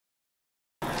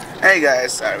Hey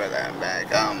guys, sorry about that, I'm back.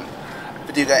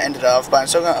 Video got ended off, but I'm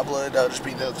still gonna upload it. I'll just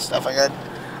read the stuff I got.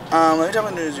 Let me talk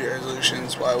about New Year's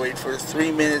resolutions while I wait for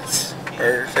 3 minutes,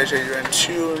 or actually around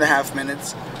 2.5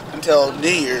 minutes until New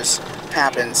Year's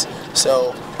happens.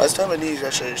 So, let's talk about New Year's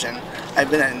resolution. I've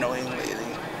been annoying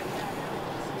lately.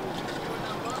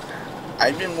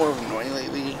 I've been more annoying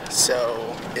lately,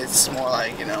 so it's more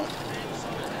like, you know,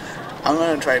 I'm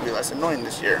gonna try to be less annoying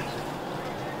this year.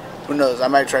 Who knows, I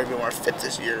might try to be more fit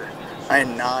this year. I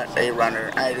am not a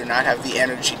runner. I do not have the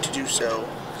energy to do so.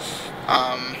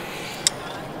 All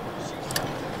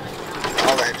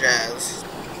that jazz.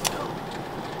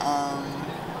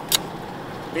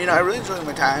 You know, I really enjoyed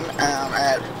my time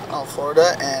at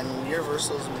Florida, and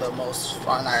Universal is the most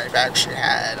fun I've actually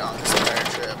had on this entire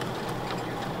trip.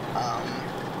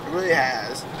 It really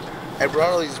has. I brought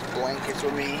all these blankets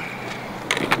with me.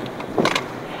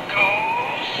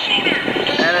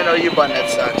 And I know you, bun, that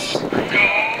sucks.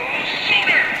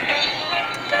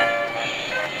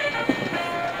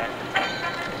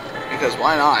 Because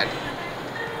why not?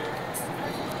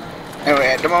 Anyway,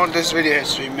 at the moment this video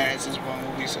has 3 minutes, this one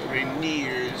will be celebrating New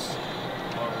Year's.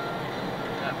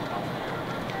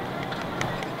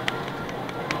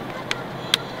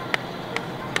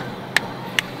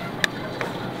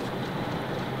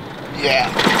 Yeah.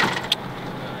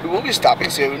 We will be stopping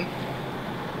soon.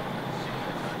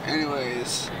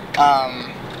 Anyways, I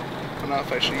don't know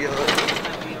if I should yell it.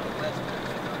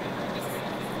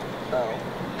 Oh,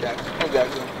 Jackson. Oh,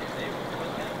 Jackson.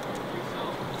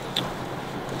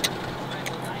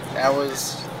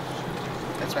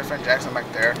 That's my friend Jackson back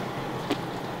there.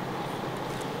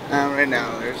 Right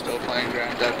now, they're still playing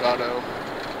Grand Theft Auto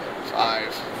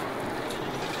 5.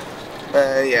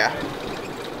 Yeah.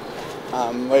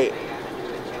 Wait.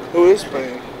 Who is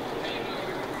playing?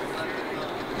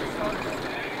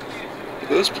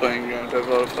 Who's playing Grand Theft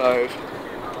Auto 5?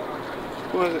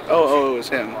 Who was it? Oh, it was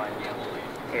him.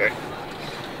 Okay.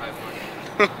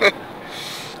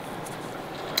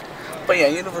 But yeah,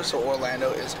 Universal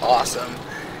Orlando is awesome.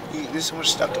 There's so much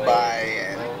stuff to buy,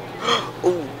 and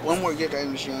oh, one more gift I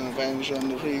haven't shown. If I haven't shown in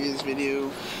the previous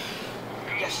video.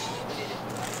 Yes.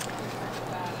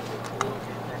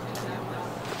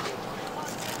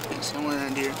 Somewhere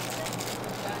around here.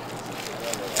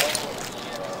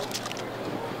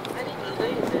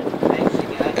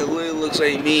 It literally looks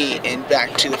like me in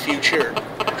Back to the Future.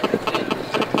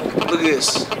 Look at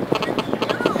this.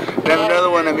 And I have another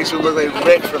one that makes me look like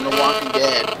Rick from The Walking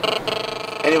Dead.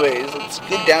 Anyways, let's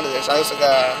get down to this. I look like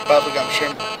a bubblegum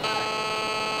shrimp.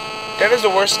 That is the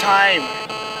worst time.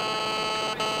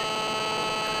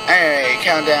 Alright,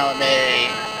 count down with me.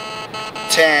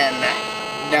 10,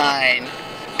 9,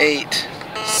 8,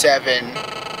 7,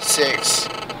 6,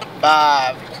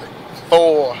 5,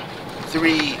 4,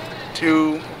 3,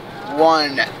 2,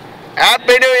 1.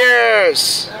 Happy New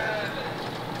Year's!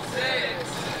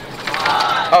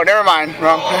 Oh, never mind.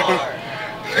 Wrong.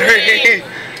 3,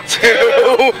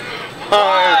 2, 1.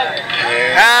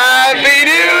 Happy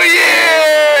New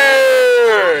Year!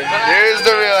 Here's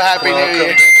the real Happy New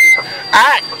Year.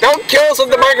 Ah, don't kill us with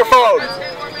the microphone.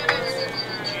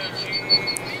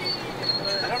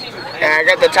 Yeah, I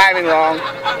got the timing wrong.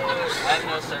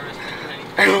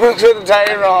 I got the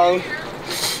timing wrong.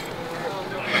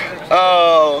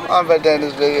 Oh, I'm about to end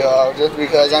this video off just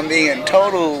because I'm being a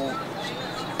total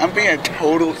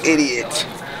idiot.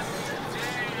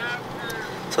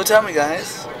 So tell me,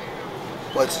 guys,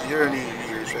 what's your New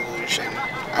Year's resolution?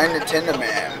 I'm Nintendo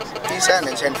Man. Peace out,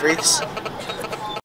 Nintendo freaks.